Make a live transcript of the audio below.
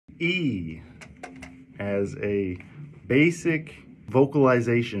E as a basic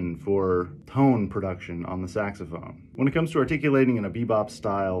vocalization for tone production on the saxophone. When it comes to articulating in a bebop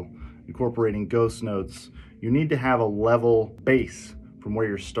style, incorporating ghost notes, you need to have a level base from where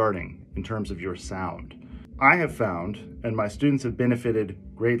you're starting in terms of your sound. I have found, and my students have benefited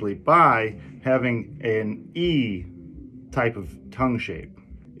greatly by, having an E type of tongue shape.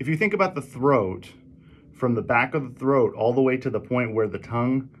 If you think about the throat, from the back of the throat all the way to the point where the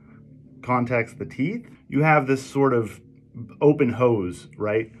tongue contacts the teeth, you have this sort of open hose,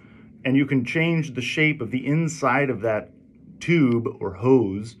 right? And you can change the shape of the inside of that tube or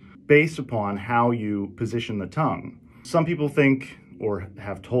hose based upon how you position the tongue. Some people think, or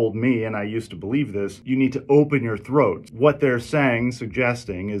have told me, and I used to believe this, you need to open your throat. What they're saying,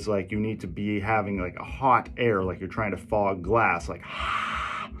 suggesting, is like you need to be having like a hot air, like you're trying to fog glass, like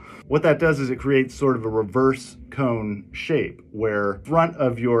What that does is it creates sort of a reverse cone shape where front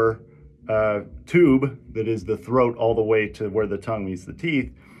of your tube, that is the throat all the way to where the tongue meets the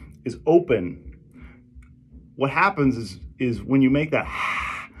teeth, is open. What happens is when you make that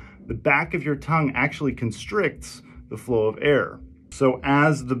the back of your tongue actually constricts the flow of air. So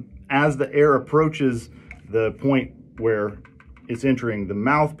as the air approaches the point where it's entering the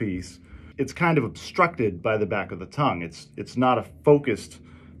mouthpiece, it's kind of obstructed by the back of the tongue. It's not a focused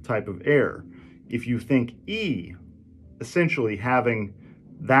type of air. If you think E, essentially having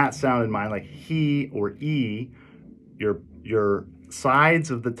that sound in mind, like he or E, your sides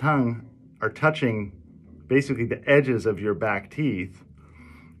of the tongue are touching basically the edges of your back teeth,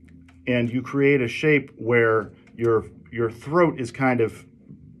 and you create a shape where your throat is kind of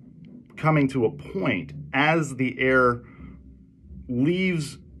coming to a point as the air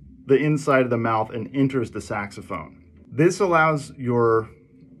leaves the inside of the mouth and enters the saxophone. This allows your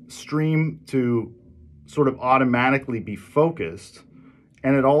stream to sort of automatically be focused,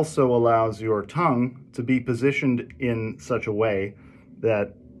 and it also allows your tongue to be positioned in such a way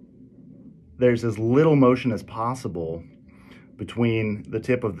that there's as little motion as possible between the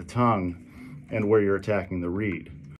tip of the tongue and where you're attacking the reed.